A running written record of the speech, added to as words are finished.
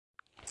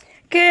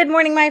Good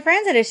morning, my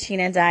friends. It is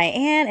Sheena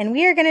Diane, and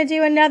we are going to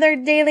do another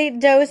daily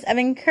dose of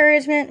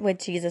encouragement with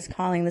Jesus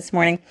Calling this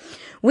morning.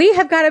 We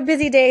have got a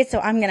busy day, so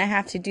I'm going to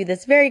have to do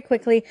this very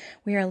quickly.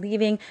 We are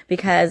leaving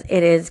because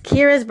it is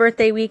Kira's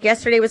birthday week.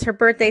 Yesterday was her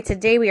birthday.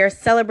 Today we are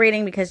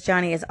celebrating because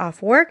Johnny is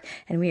off work,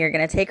 and we are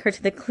going to take her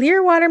to the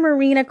Clearwater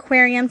Marine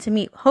Aquarium to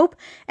meet Hope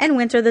and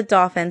Winter the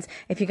dolphins.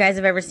 If you guys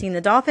have ever seen the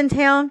dolphin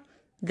tale,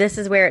 this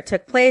is where it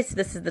took place.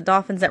 This is the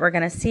dolphins that we're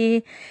going to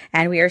see.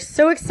 And we are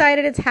so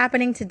excited it's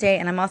happening today.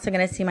 And I'm also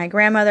going to see my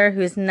grandmother,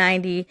 who's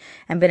 90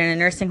 and been in a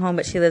nursing home,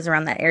 but she lives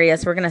around that area.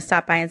 So we're going to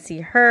stop by and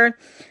see her.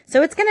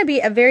 So it's going to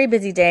be a very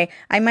busy day.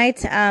 I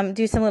might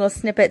do some little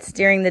snippets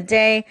during the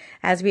day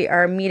as we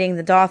are meeting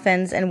the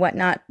dolphins and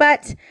whatnot.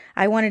 But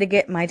I wanted to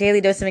get my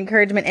daily dose of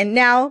encouragement. And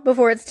now,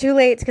 before it's too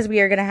late, because we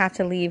are going to have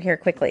to leave here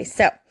quickly.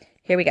 So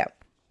here we go.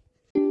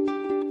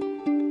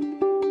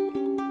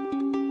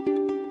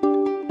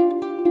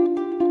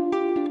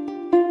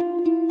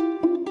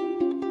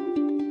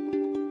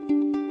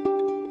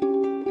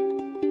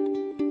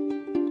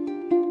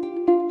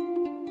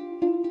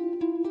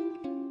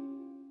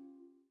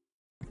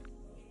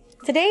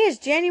 Today is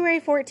January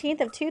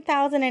 14th of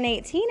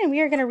 2018, and we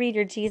are going to read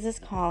your Jesus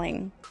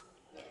Calling.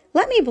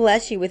 Let me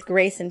bless you with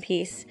grace and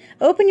peace.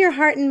 Open your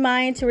heart and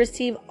mind to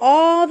receive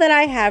all that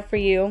I have for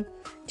you.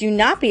 Do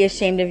not be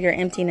ashamed of your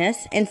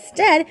emptiness.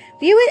 Instead,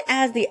 view it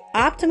as the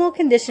optimal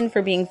condition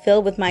for being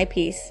filled with my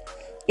peace.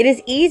 It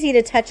is easy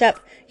to touch up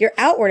your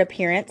outward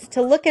appearance,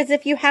 to look as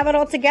if you have it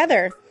all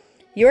together.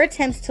 Your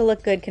attempts to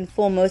look good can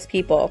fool most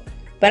people,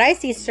 but I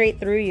see straight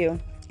through you,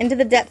 into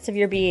the depths of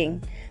your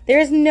being. There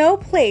is no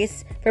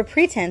place for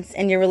pretense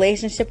in your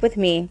relationship with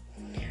me.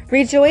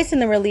 Rejoice in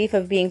the relief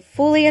of being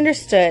fully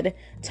understood.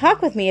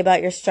 Talk with me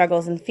about your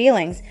struggles and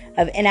feelings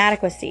of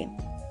inadequacy.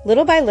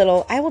 Little by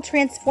little, I will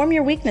transform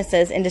your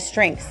weaknesses into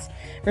strengths.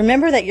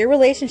 Remember that your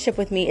relationship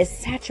with me is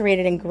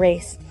saturated in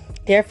grace.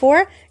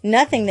 Therefore,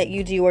 nothing that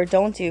you do or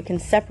don't do can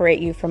separate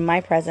you from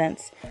my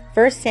presence.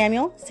 1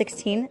 Samuel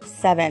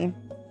 16:7.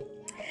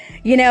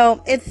 You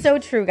know, it's so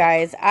true,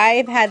 guys.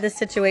 I've had this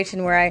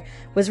situation where I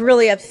was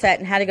really upset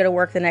and had to go to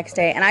work the next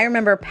day. And I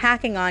remember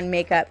packing on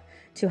makeup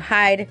to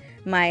hide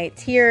my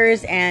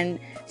tears and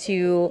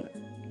to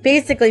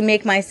basically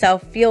make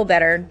myself feel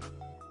better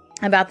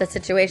about the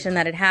situation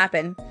that had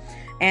happened.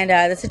 And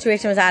the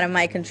situation was out of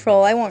my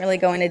control. I won't really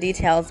go into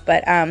details,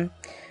 but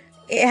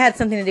it had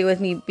something to do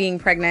with me being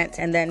pregnant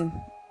and then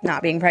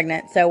not being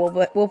pregnant. So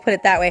we'll put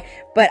it that way.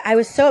 But I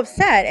was so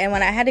upset. And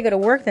when I had to go to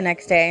work the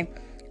next day,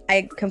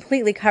 I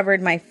completely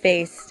covered my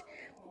face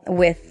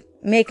with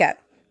makeup,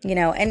 you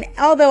know, and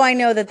although I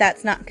know that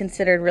that's not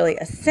considered really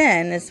a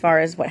sin as far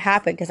as what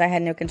happened because I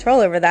had no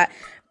control over that,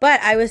 but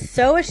I was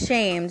so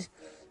ashamed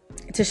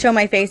to show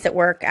my face at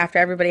work after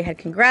everybody had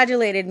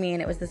congratulated me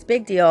and it was this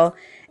big deal.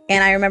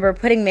 And I remember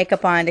putting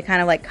makeup on to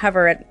kind of like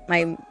cover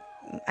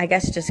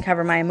just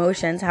cover my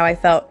emotions, how I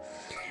felt.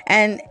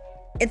 And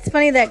it's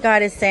funny that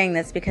God is saying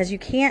this because you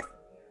can't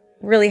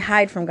really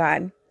hide from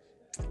God.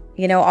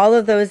 You know, all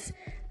of those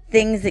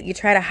things that you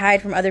try to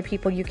hide from other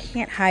people, you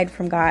can't hide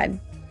from God.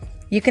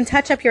 You can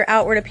touch up your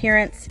outward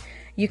appearance.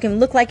 You can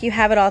look like you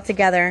have it all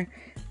together,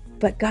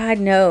 but God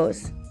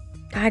knows.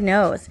 God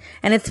knows.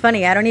 And it's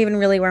funny, I don't even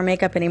really wear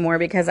makeup anymore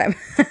because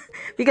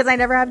because I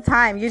never have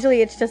time.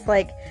 Usually it's just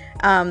like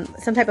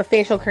some type of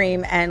facial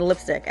cream and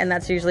lipstick, and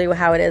that's usually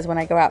how it is when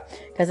I go out.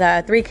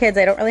 Because 3 kids,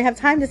 I don't really have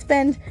time to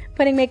spend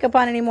putting makeup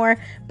on anymore.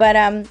 But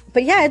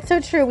yeah, it's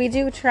so true. We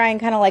do try and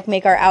kind of like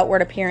make our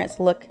outward appearance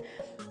look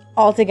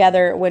all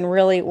together when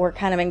really we're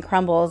kind of in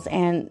crumbles,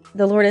 and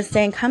the Lord is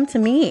saying, come to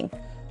me.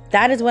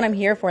 That is what I'm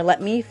here for.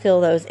 Let me fill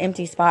those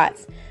empty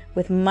spots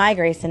with my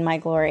grace and my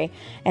glory.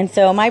 And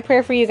so my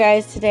prayer for you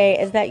guys today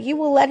is that you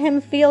will let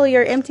him fill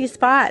your empty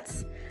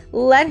spots.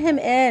 Let him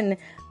in.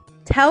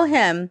 Tell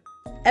him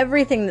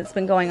everything that's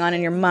been going on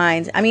in your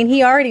mind. I mean,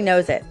 he already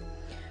knows it,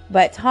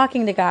 but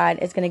talking to God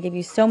is going to give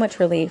you so much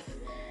relief,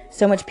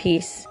 so much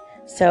peace.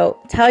 So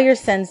tell your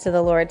sins to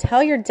the Lord.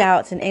 Tell your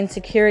doubts and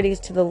insecurities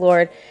to the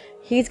Lord.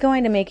 He's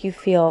going to make you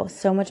feel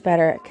so much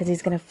better because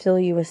he's going to fill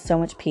you with so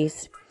much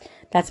peace.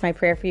 That's my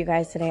prayer for you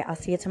guys today. I'll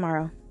see you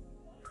tomorrow.